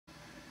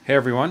Hey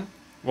everyone,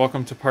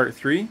 welcome to part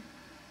 3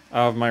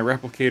 of my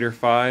Replicator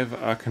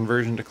 5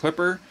 conversion to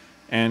Klipper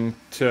and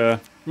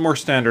to more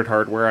standard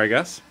hardware, I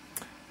guess.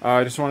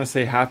 I just want to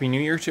say Happy New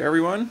Year to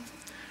everyone.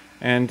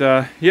 And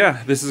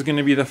yeah, this is going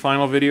to be the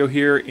final video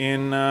here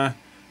in the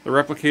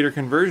Replicator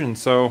conversion.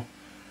 So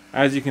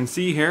as you can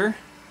see here,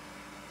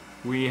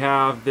 we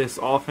have this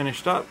all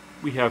finished up.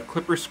 We have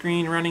Klipper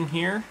screen running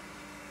here.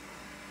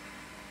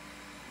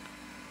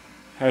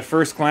 At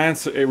first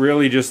glance, it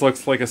really just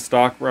looks like a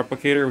stock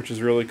replicator, which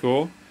is really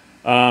cool.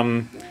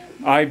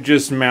 I've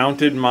just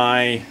mounted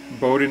my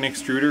Bowden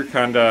extruder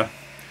kind of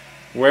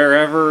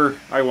wherever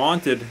I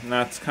wanted, and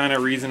that's kind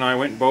of reason I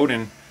went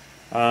Bowden.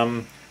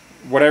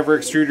 Whatever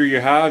extruder you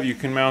have, you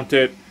can mount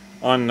it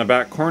on the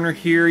back corner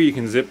here. You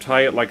can zip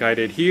tie it like I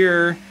did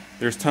here.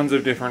 There's tons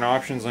of different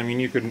options. I mean,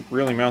 you could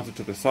really mount it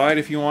to the side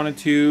if you wanted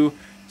to.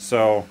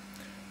 So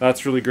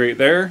that's really great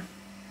there.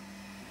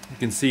 You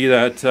can see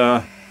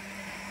that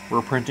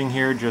we're printing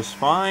here just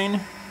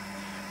fine.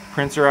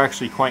 Prints are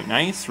actually quite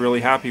nice, really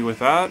happy with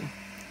that.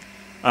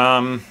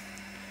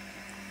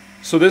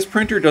 So this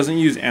printer doesn't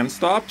use end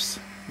stops.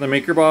 The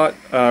Makerbot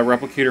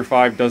Replicator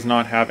 5 does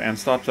not have end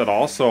stops at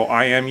all, so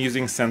I am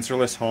using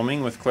sensorless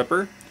homing with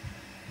Klipper,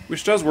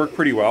 which does work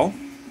pretty well.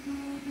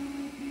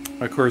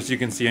 Of course, you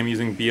can see I'm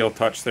using BL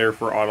Touch there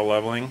for auto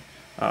leveling.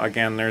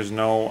 Again, there's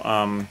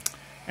no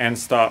end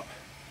stop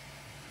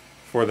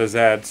for the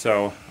Z,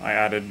 so I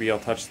added BL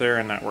Touch there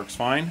and that works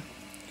fine.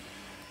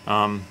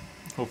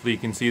 Hopefully you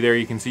can see there,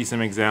 you can see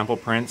some example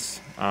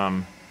prints.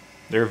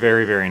 They're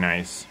very, very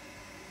nice.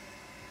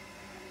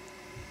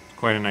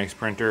 Quite a nice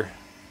printer.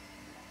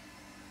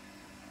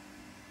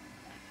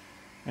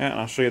 And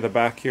I'll show you the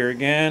back here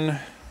again.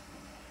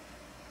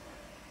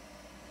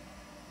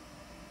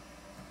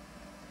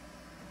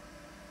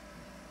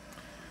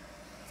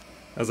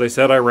 As I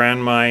said, I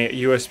ran my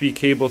USB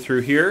cable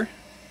through here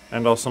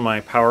and also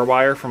my power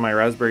wire from my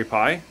Raspberry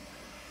Pi.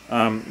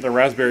 The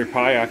Raspberry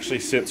Pi actually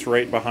sits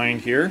right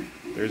behind here.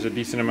 There's a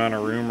decent amount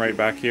of room right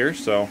back here,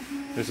 so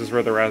this is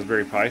where the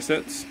Raspberry Pi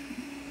sits.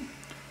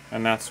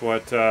 And that's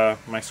what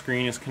my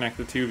screen is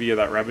connected to via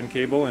that ribbon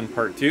cable in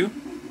part 2.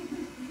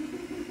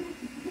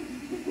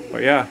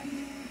 But yeah,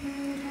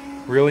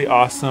 really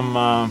awesome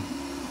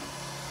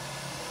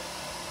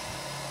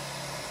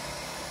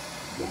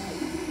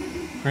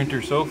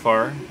printer so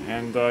far.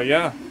 And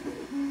yeah,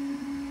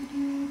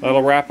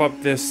 that'll wrap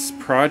up this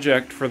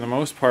project for the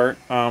most part.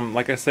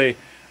 Like I say,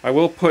 I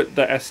will put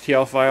the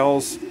STL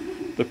files,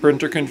 the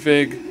printer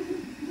config,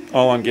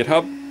 all on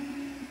GitHub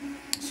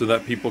so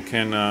that people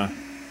can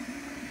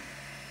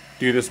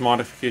do this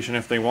modification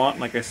if they want.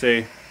 Like I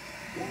say,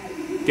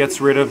 gets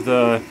rid of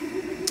the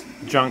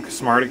junk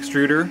smart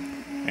extruder,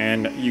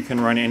 and you can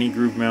run any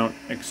groove mount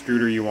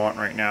extruder you want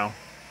right now.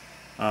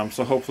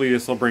 So hopefully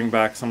this will bring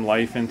back some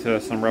life into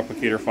some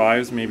Replicator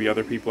 5s. Maybe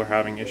other people are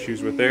having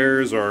issues with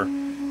theirs, or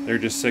they're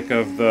just sick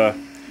of the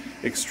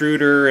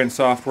extruder and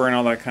software and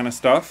all that kind of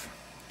stuff.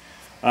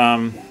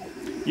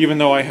 Even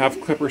though I have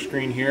Klipper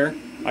screen here,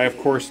 I of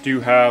course do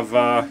have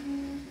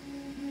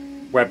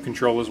web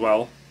control as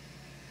well.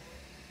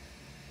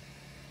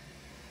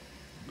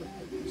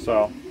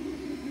 So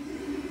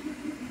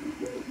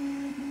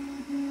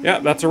yeah,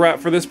 that's a wrap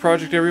for this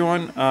project,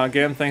 everyone.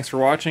 Again, thanks for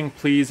watching.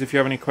 Please, if you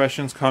have any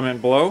questions, comment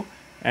below.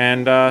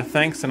 And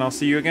thanks, and I'll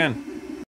see you again.